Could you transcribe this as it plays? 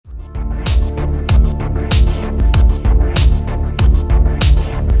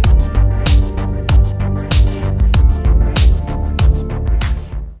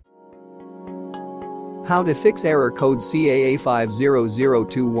How to fix error code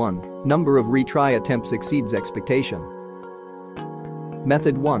CAA50021, number of retry attempts exceeds expectation.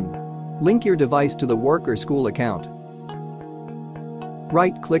 Method 1. Link your device to the work or school account.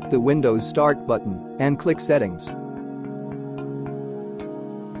 Right-click the Windows Start button and click Settings.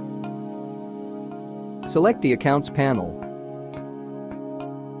 Select the Accounts panel.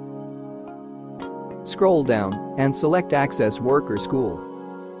 Scroll down and select Access Work or School.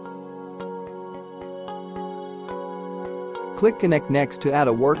 Click Connect Next to add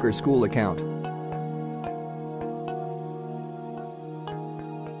a work or school account.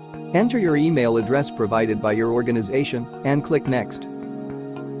 Enter your email address provided by your organization and click Next.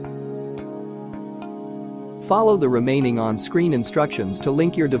 Follow the remaining on-screen instructions to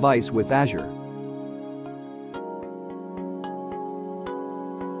link your device with Azure.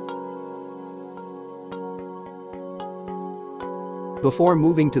 Before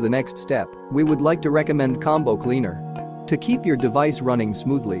moving to the next step, we would like to recommend Combo Cleaner. To keep your device running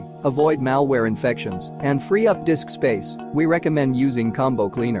smoothly, avoid malware infections, and free up disk space, we recommend using Combo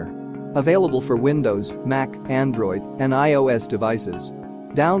Cleaner. Available for Windows, Mac, Android, and iOS devices.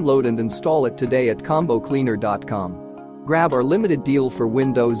 Download and install it today at combocleaner.com. Grab our limited deal for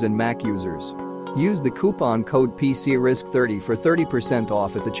Windows and Mac users. Use the coupon code PCRISK30 for 30%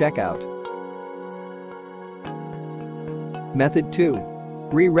 off at the checkout. Method 2.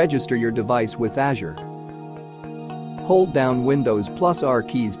 Re-register your device with Azure. Hold down Windows plus R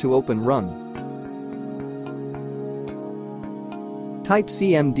keys to open Run. Type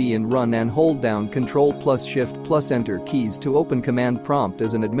CMD in Run and hold down Ctrl plus Shift plus Enter keys to open Command Prompt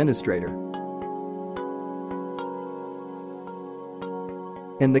as an administrator.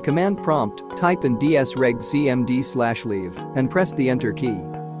 In the command prompt, type in dsregcmd/leave and press the Enter key.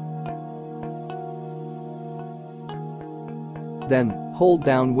 Then, hold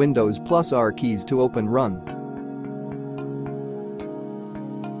down Windows plus R keys to open Run.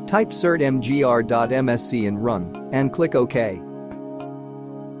 Type certmgr.msc in Run and click OK.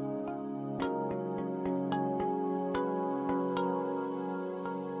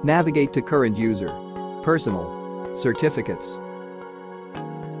 Navigate to Current User, Personal, Certificates.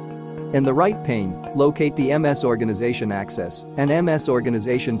 In the right pane, locate the MS Organization Access and MS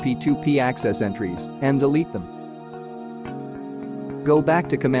Organization P2P access entries and delete them. Go back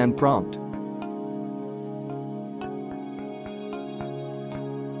to Command Prompt.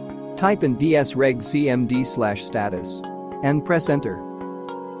 Type in dsregcmd/status and press Enter.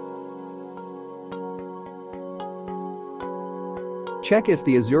 Check if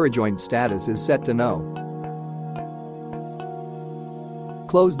the Azure joint status is set to No.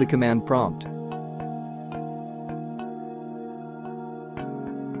 Close the command prompt.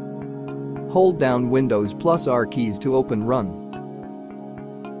 Hold down Windows plus R keys to open Run.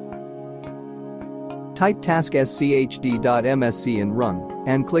 Type task.schd.msc in Run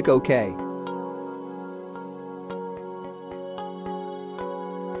and click OK.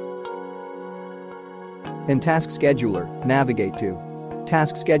 In Task Scheduler, navigate to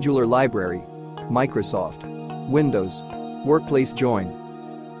Task Scheduler Library, Microsoft, Windows, Workplace Join.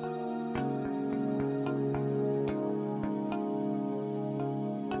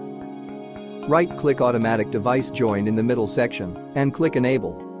 Right-click Automatic Device Join in the middle section and click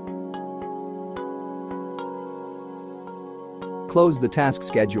Enable. Close the Task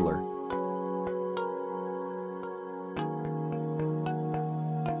Scheduler.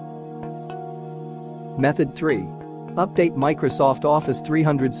 Method 3. Update Microsoft Office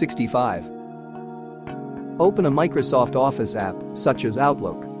 365. Open a Microsoft Office app, such as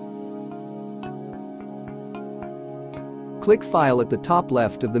Outlook. Click File at the top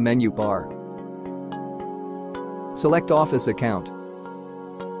left of the menu bar. Select Office Account.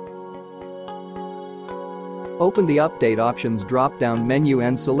 Open the Update Options drop-down menu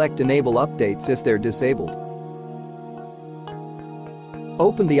and select Enable Updates if they're disabled.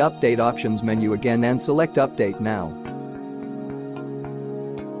 Open the Update Options menu again and select Update Now.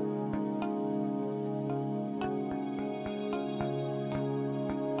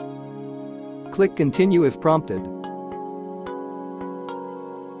 Click Continue if prompted.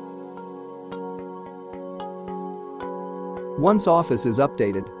 Once Office is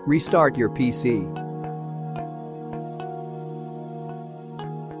updated, restart your PC.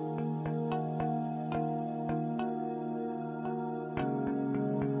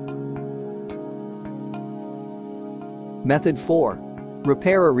 Method 4.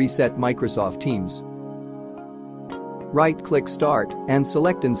 Repair or reset Microsoft Teams. Right-click Start and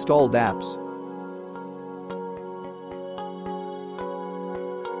select Installed Apps.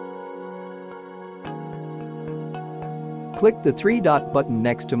 Click the three-dot button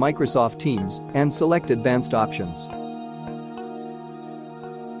next to Microsoft Teams and select Advanced Options.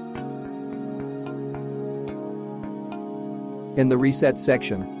 In the Reset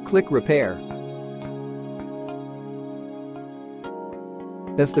section, click Repair.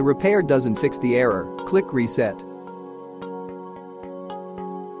 If the repair doesn't fix the error, click Reset.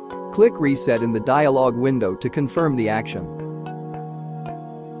 Click Reset in the dialog window to confirm the action.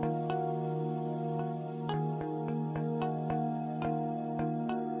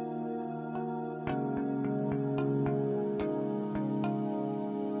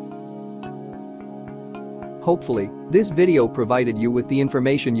 Hopefully, this video provided you with the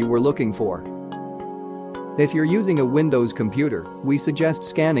information you were looking for. If you're using a Windows computer, we suggest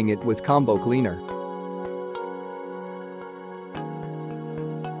scanning it with Combo Cleaner.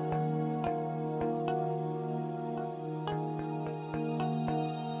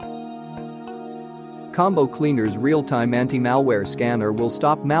 Combo Cleaner's real-time anti-malware scanner will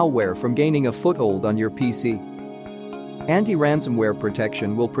stop malware from gaining a foothold on your PC. Anti-ransomware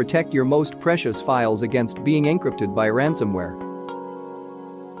protection will protect your most precious files against being encrypted by ransomware.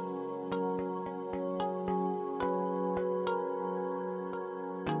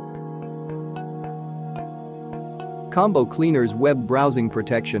 Combo Cleaner's web browsing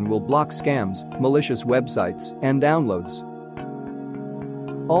protection will block scams, malicious websites, and downloads.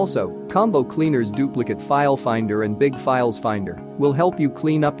 Also, Combo Cleaner's duplicate file finder and big files finder will help you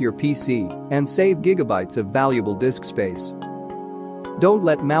clean up your PC and save gigabytes of valuable disk space. Don't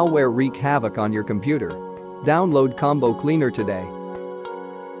let malware wreak havoc on your computer. Download Combo Cleaner today.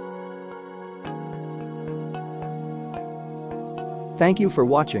 Thank you for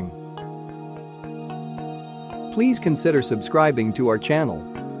watching. Please consider subscribing to our channel.